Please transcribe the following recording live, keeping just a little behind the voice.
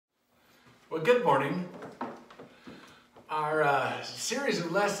Well, good morning. Our series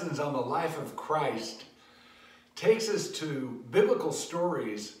of lessons on the life of Christ takes us to biblical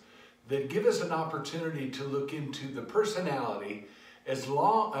stories that give us an opportunity to look into the personality as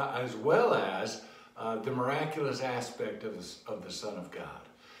well as the miraculous aspect of the Son of God.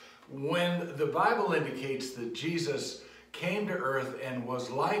 When the Bible indicates that Jesus came to earth and was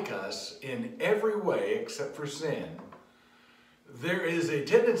like us in every way except for sin, there is a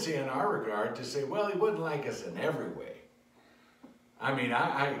tendency in our regard to say, well, he wasn't like us in every way. I mean,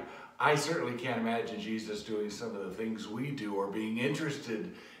 I certainly can't imagine Jesus doing some of the things we do or being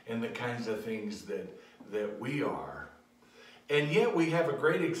interested in the kinds of things that we are. And yet we have a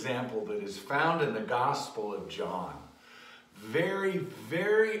great example that is found in the Gospel of John. Very,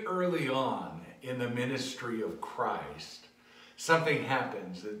 very early on in the ministry of Christ, something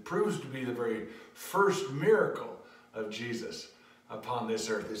happens that proves to be the very first miracle of Jesus upon this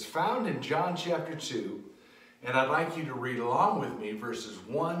earth. It's found in John chapter 2, and I'd like you to read along with me verses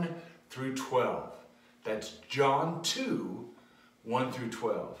 1 through 12. That's John 2, 1 through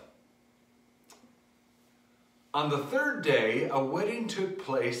 12. On the third day, a wedding took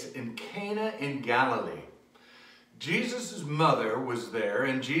place in Cana in Galilee. Jesus' mother was there,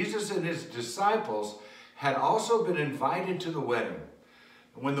 and Jesus and his disciples had also been invited to the wedding.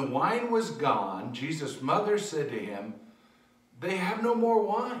 When the wine was gone, Jesus' mother said to him, "They have no more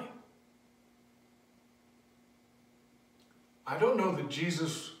wine." I don't know that this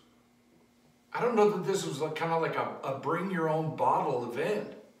was kind of like a bring your own bottle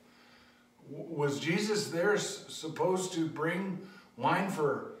event. Was Jesus there supposed to bring wine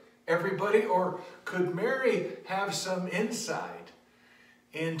for everybody, or could Mary have some insight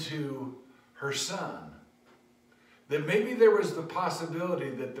into her son? That maybe there was the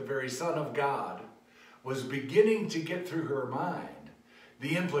possibility that the very Son of God was beginning to get through her mind.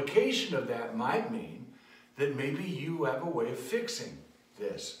 The implication of that might mean that maybe you have a way of fixing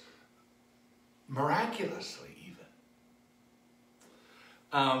this, miraculously even.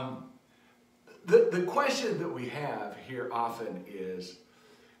 The question that we have here often is,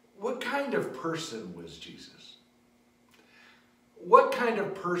 what kind of person was Jesus? What kind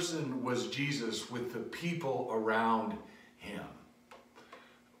of person was Jesus with the people around him?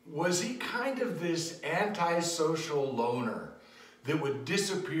 Was he kind of this antisocial loner that would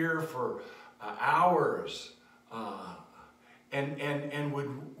disappear for hours and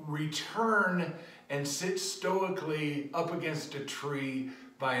would return and sit stoically up against a tree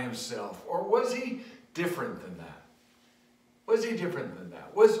by himself? Or was he different than that? Was he different than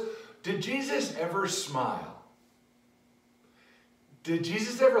that? Did Jesus ever smile? Did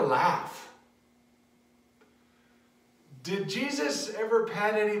Jesus ever laugh? Did Jesus ever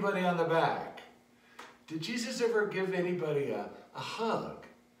pat anybody on the back? Did Jesus ever give anybody a hug?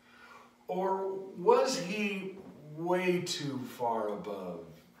 Or was he way too far above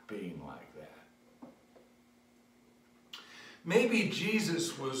being like that? Maybe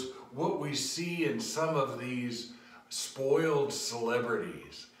Jesus was what we see in some of these spoiled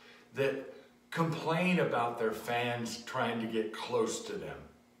celebrities that complain about their fans trying to get close to them.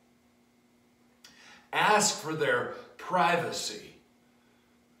 Ask for their privacy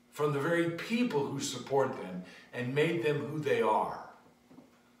from the very people who support them and made them who they are.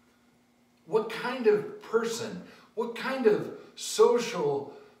 What kind of person, what kind of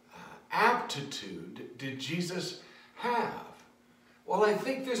social aptitude did Jesus have? Well, I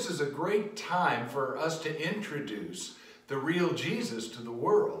think this is a great time for us to introduce the real Jesus to the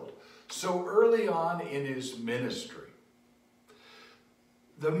world so early on in his ministry.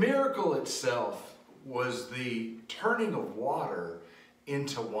 The miracle itself was the turning of water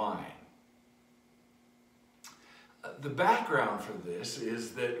into wine. The background for this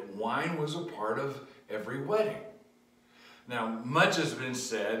is that wine was a part of every wedding. Now, much has been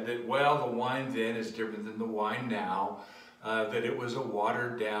said that, well, the wine then is different than the wine now, that it was a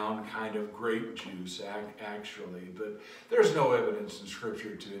watered down kind of grape juice actually, but there's no evidence in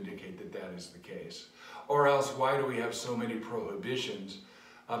Scripture to indicate that that is the case. Or else, why do we have so many prohibitions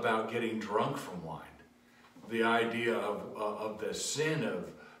about getting drunk from wine? The idea of the sin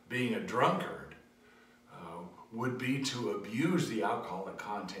of being a drunkard would be to abuse the alcoholic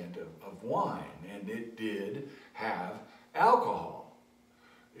content of wine, and it did have alcohol.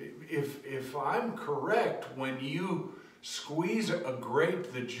 If I'm correct, when you squeeze a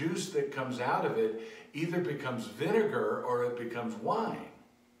grape, the juice that comes out of it either becomes vinegar or it becomes wine.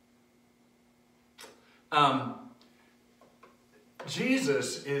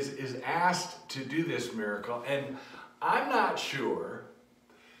 Jesus is asked to do this miracle, and I'm not sure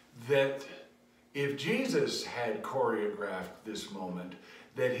that if Jesus had choreographed this moment,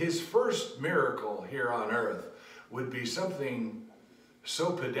 that his first miracle here on earth would be something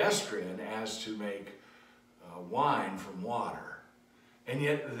so pedestrian as to make wine from water. And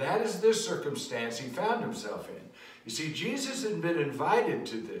yet that is the circumstance he found himself in. You see, Jesus had been invited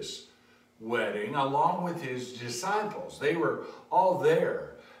to this wedding along with his disciples. They were all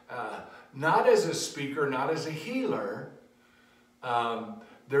there, not as a speaker, not as a healer.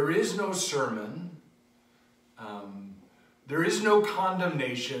 There is no sermon. There is no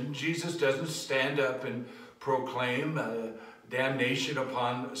condemnation. Jesus doesn't stand up and proclaim damnation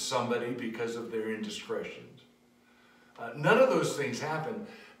upon somebody because of their indiscretions. None of those things happened.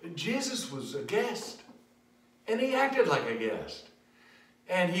 Jesus was a guest, and he acted like a guest.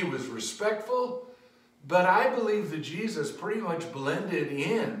 And he was respectful, but I believe that Jesus pretty much blended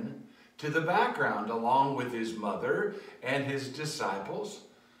in to the background along with his mother and his disciples,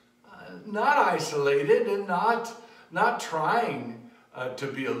 not isolated and not trying to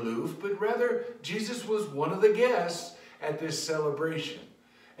be aloof, but rather Jesus was one of the guests at this celebration.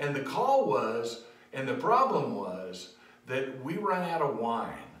 And the call was, and the problem was, that we run out of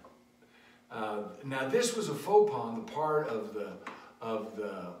wine. Now this was a faux pas on the part of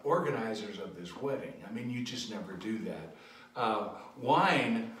the organizers of this wedding. I mean, you just never do that.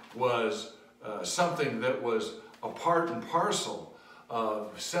 Wine was something that was a part and parcel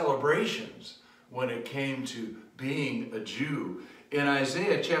of celebrations when it came to being a Jew. In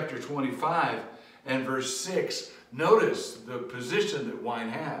Isaiah chapter 25 and verse 6, notice the position that wine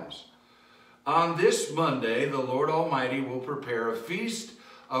has. On this Monday, the Lord Almighty will prepare a feast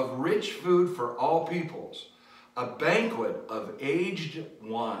of rich food for all peoples, a banquet of aged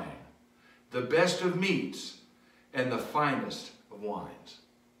wine, the best of meats, and the finest of wines.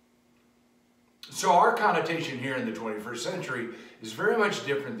 So our connotation here in the 21st century is very much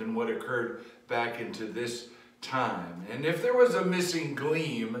different than what occurred back into this time. And if there was a missing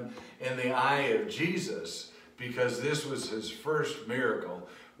gleam in the eye of Jesus, because this was his first miracle,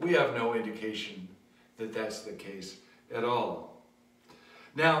 we have no indication that that's the case at all.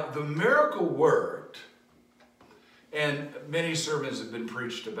 Now, the miracle worked, and many sermons have been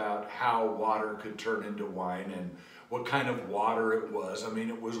preached about how water could turn into wine and what kind of water it was. I mean,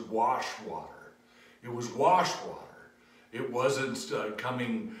 it was wash water. It was wash water. It wasn't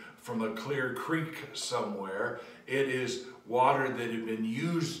coming from a clear creek somewhere. It is water that had been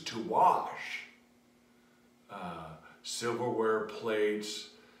used to wash. Silverware, plates,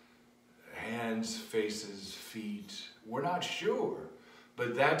 hands, faces, feet. We're not sure,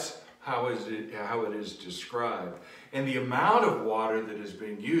 but that's how it is described. And the amount of water that is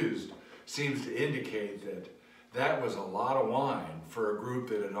being used seems to indicate that that was a lot of wine for a group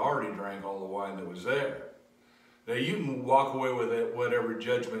that had already drank all the wine that was there. Now you can walk away with it, whatever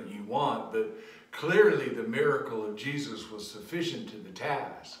judgment you want, but clearly the miracle of Jesus was sufficient to the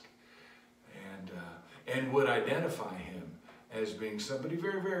task and would identify him as being somebody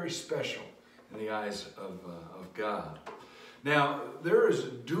very, very special in the eyes of God. Now, there is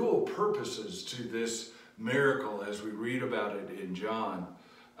dual purposes to this miracle as we read about it in John.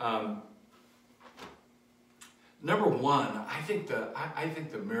 Number one, I think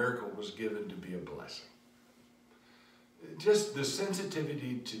the miracle was given to be a blessing. Just the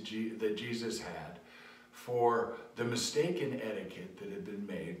sensitivity that Jesus had for the mistaken etiquette that had been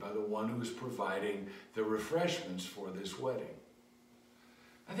made by the one who was providing the refreshments for this wedding.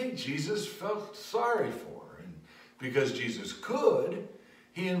 I think Jesus felt sorry for her, and because Jesus could,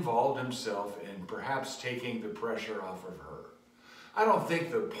 he involved himself in perhaps taking the pressure off of her. I don't think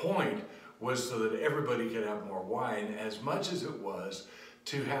the point was so that everybody could have more wine as much as it was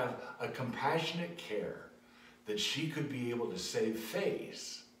to have a compassionate care that she could be able to save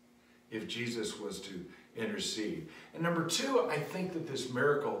face if Jesus was to intercede. And number two, I think that this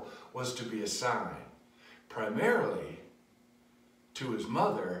miracle was to be a sign, primarily to his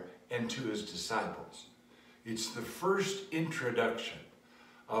mother and to his disciples. It's the first introduction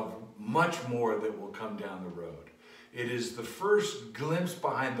of much more that will come down the road. It is the first glimpse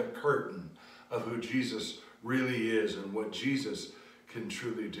behind the curtain of who Jesus really is and what Jesus can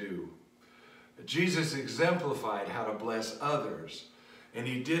truly do. Jesus exemplified how to bless others, and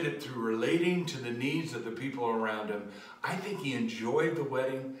he did it through relating to the needs of the people around him. I think he enjoyed the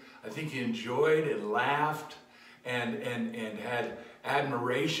wedding. I think he enjoyed and laughed and had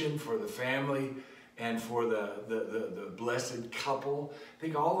admiration for the family and for the blessed couple. I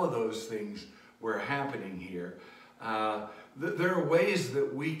think all of those things were happening here. There are ways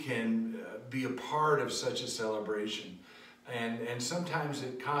that we can be a part of such a celebration, and sometimes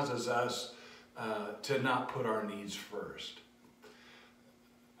it causes us to not put our needs first.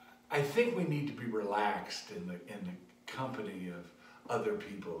 I think we need to be relaxed in the company of other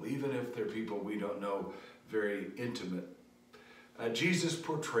people, even if they're people we don't know very intimate. Jesus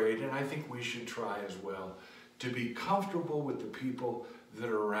portrayed, and I think we should try as well, to be comfortable with the people that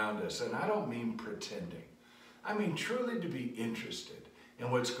are around us. And I don't mean pretending. I mean truly to be interested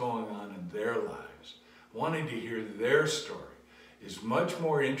in what's going on in their lives. Wanting to hear their story is much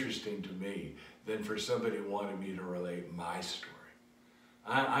more interesting to me than for somebody wanting me to relate my story.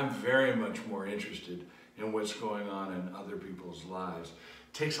 I'm very much more interested in what's going on in other people's lives.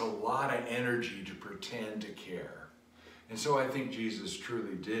 It takes a lot of energy to pretend to care. And so I think Jesus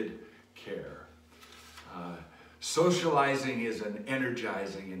truly did care. Socializing is an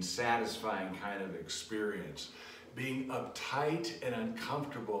energizing and satisfying kind of experience. Being uptight and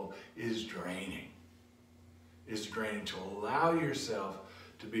uncomfortable is draining. It's draining to allow yourself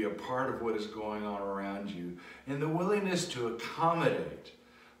to be a part of what is going on around you, and the willingness to accommodate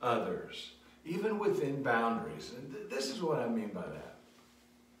others, even within boundaries. And this is what I mean by that.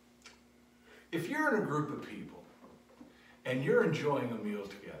 If you're in a group of people and you're enjoying a meal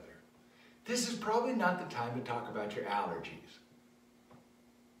together, this is probably not the time to talk about your allergies.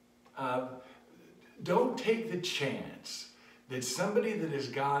 Don't take the chance that somebody that has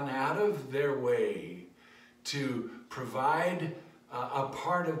gone out of their way to provide a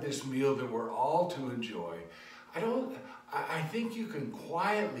part of this meal that we're all to enjoy, I think you can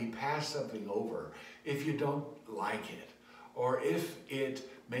quietly pass something over if you don't like it or if it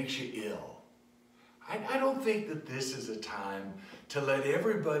makes you ill. I don't think that this is a time to let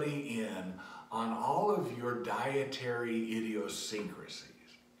everybody in on all of your dietary idiosyncrasies.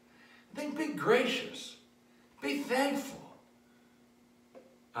 I think be gracious, be thankful.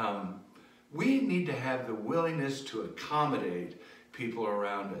 We need to have the willingness to accommodate people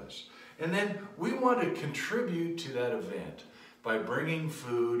around us. And then we want to contribute to that event by bringing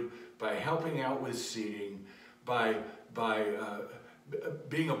food, by helping out with seating, by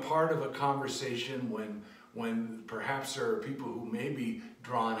being a part of a conversation when perhaps there are people who may be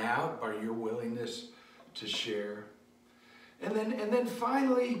drawn out by your willingness to share. And then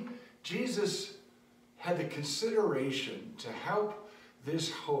finally, Jesus had the consideration to help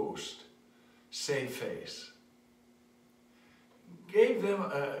this host save face. Gave them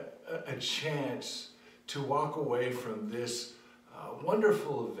a chance to walk away from this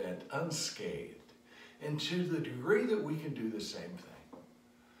wonderful event unscathed. And to the degree that we can do the same thing,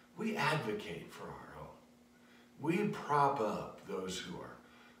 we advocate for our own. We prop up those who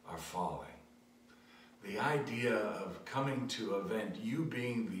are falling. The idea of coming to an event, you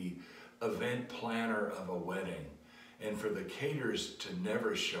being the event planner of a wedding, and for the caterers to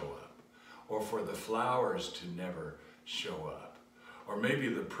never show up, or for the flowers to never show up, or maybe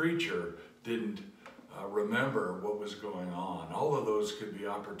the preacher didn't remember what was going on. All of those could be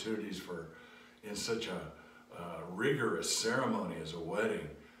opportunities for, in such a rigorous ceremony as a wedding,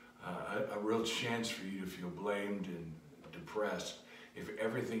 a real chance for you to feel blamed and depressed if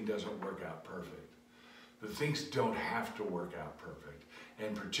everything doesn't work out perfect. But things don't have to work out perfect.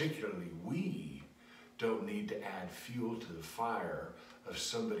 And particularly, we don't need to add fuel to the fire of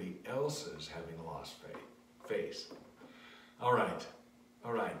somebody else's having lost face. All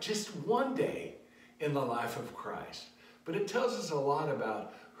right, just one day in the life of Christ. But it tells us a lot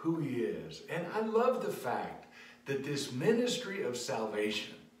about who he is. And I love the fact that this ministry of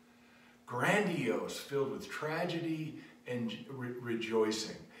salvation, grandiose, filled with tragedy and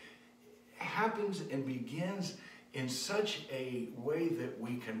rejoicing, happens and begins in such a way that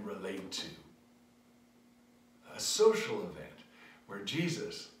we can relate to. A social event where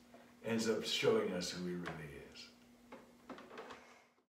Jesus ends up showing us who he really is.